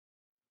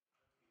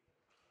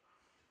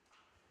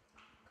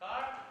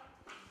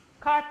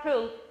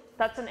Carpool,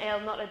 that's an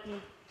L, not a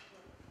D.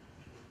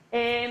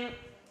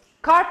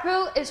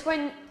 Carpool is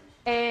when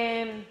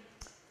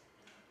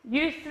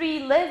you three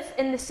live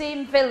in the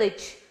same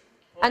village,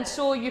 and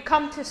so you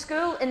come to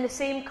school in the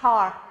same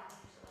car,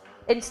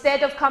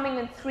 instead of coming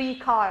in 3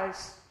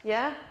 cars,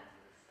 yeah?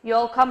 You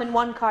all come in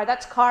 1 car,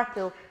 that's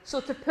carpool.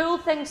 So to pull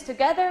things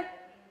together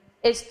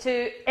is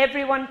to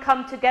everyone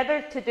come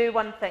together to do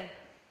one thing,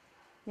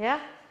 yeah?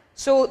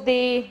 So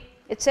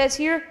it says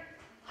here,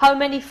 how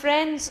many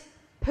friends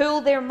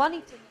pool their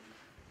money together.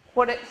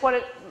 What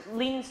it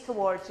leans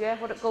towards, yeah?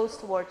 What it goes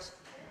towards.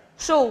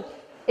 So,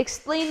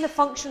 explain the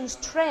function's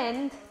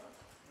trend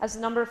as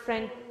the number of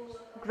friends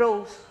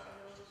grows.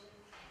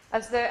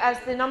 As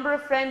the number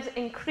of friends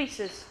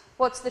increases,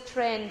 what's the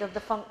trend of the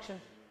function?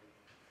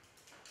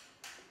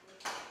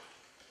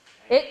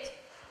 It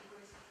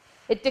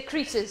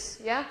decreases,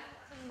 yeah?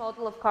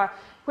 Model of car.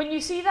 When you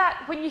see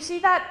that,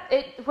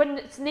 when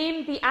it's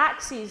named the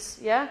axes,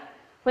 yeah?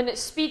 When it's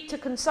speed to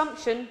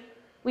consumption,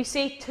 we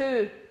say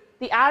 2.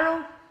 The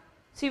arrow,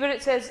 see where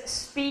it says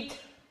speed,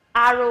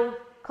 arrow,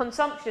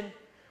 consumption?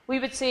 We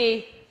would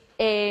say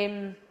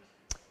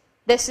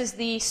this is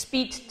the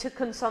speed to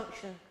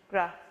consumption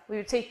graph. We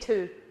would say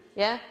 2,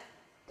 yeah?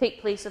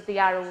 Take place of the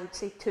arrow, we would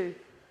say 2.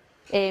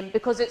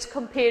 Because it's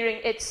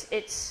comparing, it's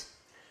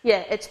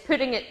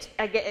putting it,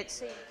 it's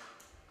saying.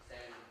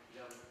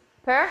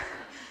 Per?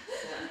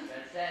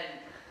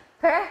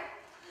 Per?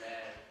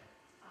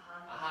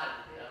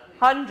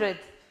 100.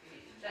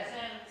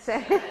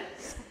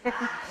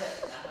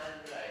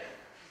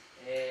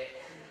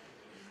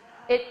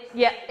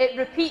 It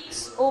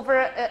repeats over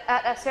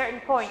at a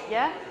certain point,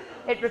 yeah?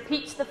 It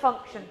repeats the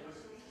function.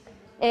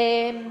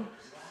 And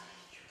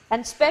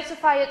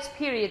specify its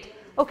period.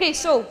 Okay,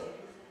 so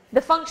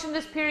the function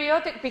is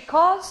periodic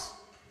because?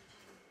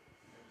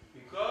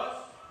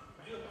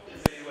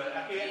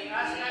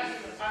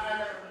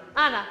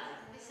 Anna.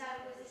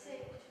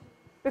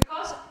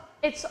 Because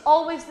it's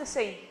always the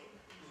same.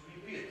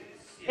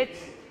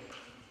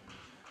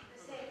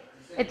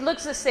 It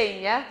looks the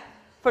same, yeah?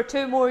 For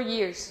 2 more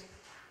years.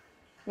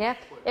 Yeah?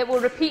 It will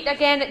repeat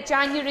again at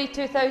January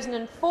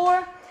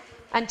 2004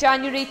 and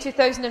January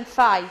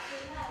 2005.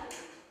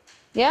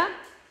 Yeah?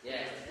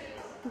 Yes.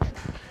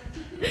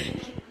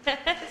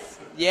 Yes.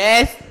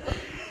 Yes.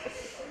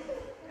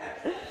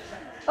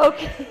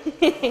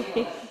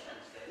 Okay.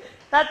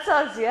 That's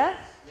us, yeah?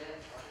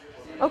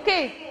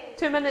 Okay,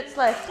 2 minutes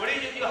left. What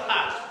is your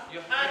hat?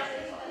 Your hat?